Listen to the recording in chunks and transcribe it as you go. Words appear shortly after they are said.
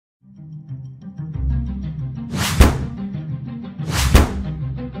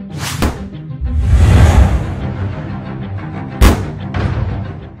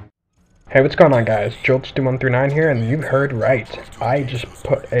Hey, what's going on, guys? Jolts2139 here, and you heard right. I just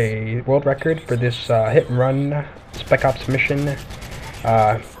put a world record for this hit and run Spec Ops mission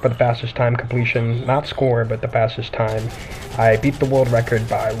for the fastest time completion. Not score, but the fastest time. I beat the world record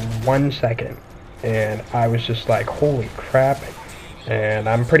by 1 second, and I was just like, holy crap. And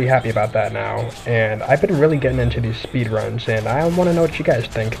I'm pretty happy about that now. And I've been really getting into these speed runs, and I want to know what you guys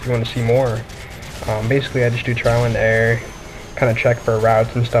think if you want to see more. Basically, I just do trial and error, kind of check for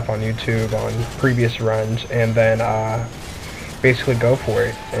routes and stuff on YouTube on previous runs, and then basically go for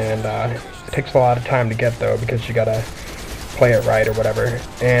it. And it takes a lot of time to get, though, because you gotta play it right or whatever.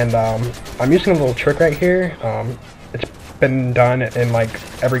 And I'm using a little trick right here. It's been done in like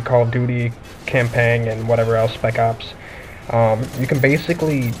every Call of Duty campaign and whatever else, Spec Ops. You can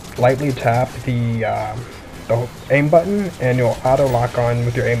basically lightly tap the aim button, and you'll auto lock on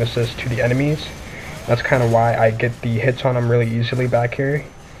with your aim assist to the enemies. That's kind of why I get the hits on them really easily back here,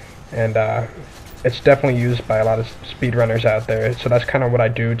 and it's definitely used by a lot of speedrunners out there. So that's kind of what I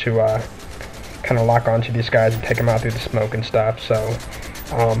do to kind of lock onto these guys and take them out through the smoke and stuff. So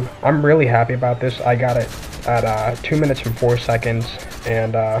I'm really happy about this. I got it at 2 minutes and 4 seconds,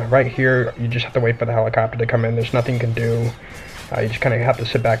 and right here you just have to wait for the helicopter to come in. There's nothing you can do. You just kind of have to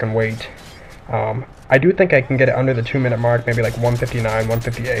sit back and wait. I do think I can get it under the 2 minute mark, maybe like 1:59,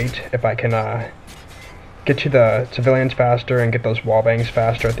 1:58, if I can get to the civilians faster and get those wallbangs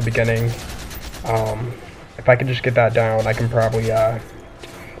faster at the beginning. If I could just get that down, I can probably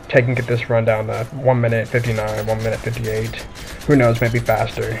take and get this run down to 1:59, 1:58. Who knows, maybe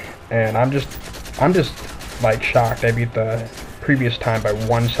faster. And I'm just like shocked. I beat the previous time by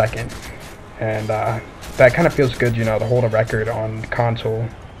 1 second, and that kind of feels good, you know, to hold a record on console.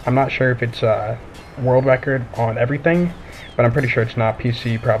 I'm not sure if it's a world record on everything, but I'm pretty sure it's not.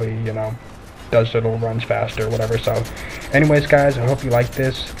 PC probably, you know, does little runs faster or whatever. So anyways, guys, I hope you like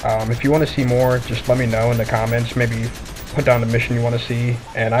this. If you want to see more, just let me know in the comments. Maybe put down the mission you want to see,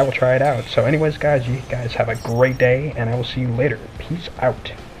 and I will try it out. So anyways, guys, you guys have a great day, and I will see you later. Peace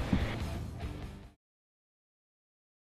out.